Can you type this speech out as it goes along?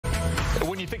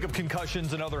When you think of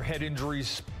concussions and other head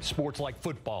injuries, sports like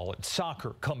football and soccer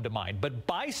come to mind. But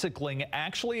bicycling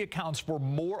actually accounts for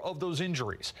more of those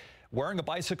injuries. Wearing a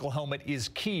bicycle helmet is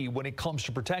key when it comes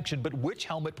to protection, but which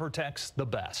helmet protects the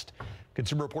best?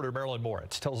 Consumer reporter Marilyn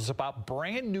Moritz tells us about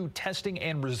brand new testing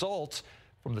and results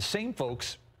from the same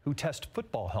folks who test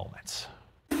football helmets.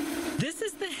 This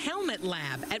is the Helmet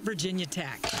Lab at Virginia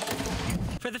Tech.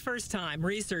 For the first time,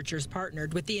 researchers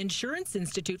partnered with the Insurance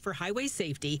Institute for Highway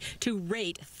Safety to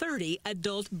rate 30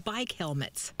 adult bike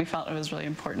helmets. We felt it was really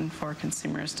important for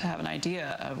consumers to have an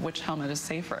idea of which helmet is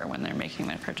safer when they're making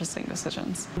their purchasing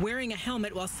decisions. Wearing a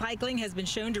helmet while cycling has been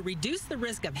shown to reduce the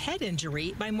risk of head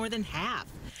injury by more than half.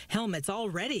 Helmets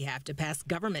already have to pass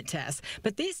government tests,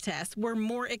 but these tests were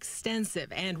more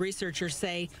extensive and researchers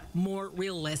say more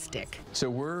realistic. So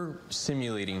we're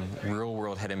simulating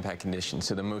real-world head impact conditions,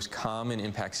 so the most common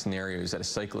impact scenarios that a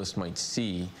cyclist might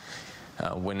see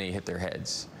when they hit their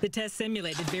heads. The test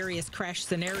simulated various crash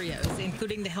scenarios,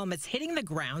 including the helmets hitting the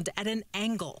ground at an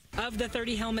angle. Of the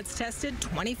 30 helmets tested,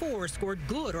 24 scored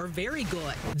good or very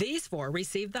good. These 4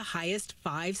 received the highest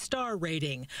 5-star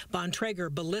rating: Bontrager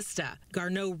Ballista,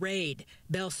 Garneau Raid,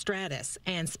 Bell Stratus,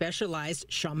 and Specialized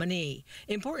Chamonix.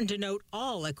 Important to note,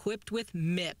 all equipped with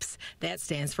MIPS. That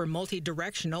stands for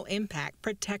Multi-Directional Impact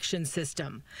Protection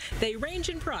System. They range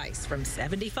in price from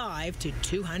 $75 to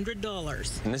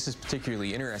 $200. And this is particularly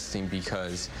interesting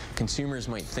because consumers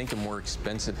might think a more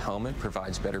expensive helmet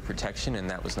provides better protection, and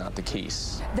that was not the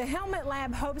case. The Helmet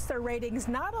Lab hopes their ratings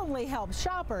not only help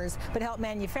shoppers, but help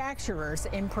manufacturers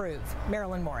improve.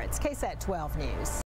 Marilyn Moritz, KSAT 12 News.